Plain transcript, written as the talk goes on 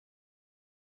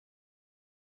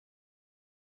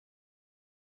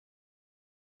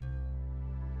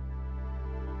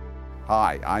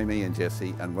Hi, I'm Ian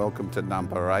Jesse and welcome to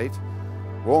number 8,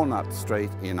 Walnut Street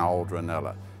in Old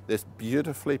Reynella. This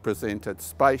beautifully presented,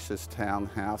 spacious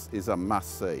townhouse is a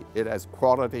must-see. It has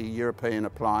quality European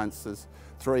appliances,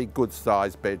 3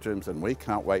 good-sized bedrooms, and we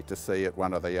can't wait to see it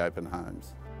one of the open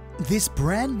homes. This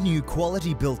brand new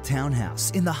quality built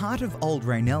townhouse in the heart of Old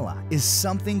Reynella is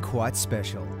something quite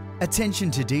special.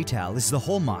 Attention to detail is the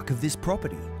hallmark of this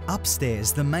property.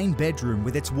 Upstairs, the main bedroom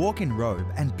with its walk-in robe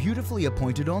and beautifully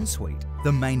appointed ensuite.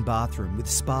 The main bathroom with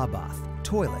spa bath,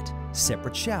 toilet,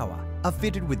 separate shower are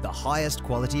fitted with the highest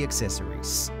quality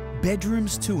accessories.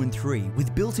 Bedrooms 2 and 3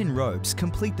 with built-in robes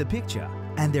complete the picture,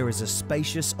 and there is a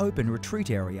spacious open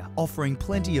retreat area offering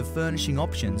plenty of furnishing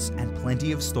options and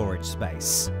plenty of storage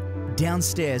space.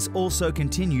 Downstairs also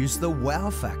continues the wow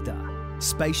factor.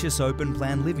 Spacious open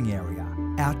plan living area,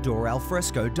 outdoor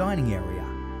alfresco dining area,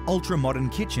 ultra-modern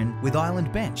kitchen with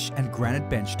island bench and granite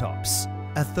bench tops.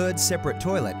 A 3rd separate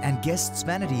toilet and guest's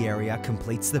vanity area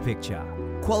completes the picture.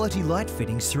 Quality light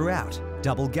fittings throughout,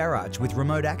 double garage with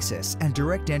remote access and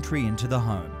direct entry into the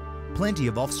home. Plenty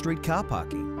of off-street car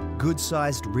parking,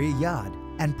 good-sized rear yard,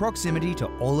 and proximity to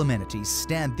all amenities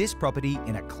stand this property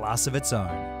in a class of its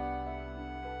own.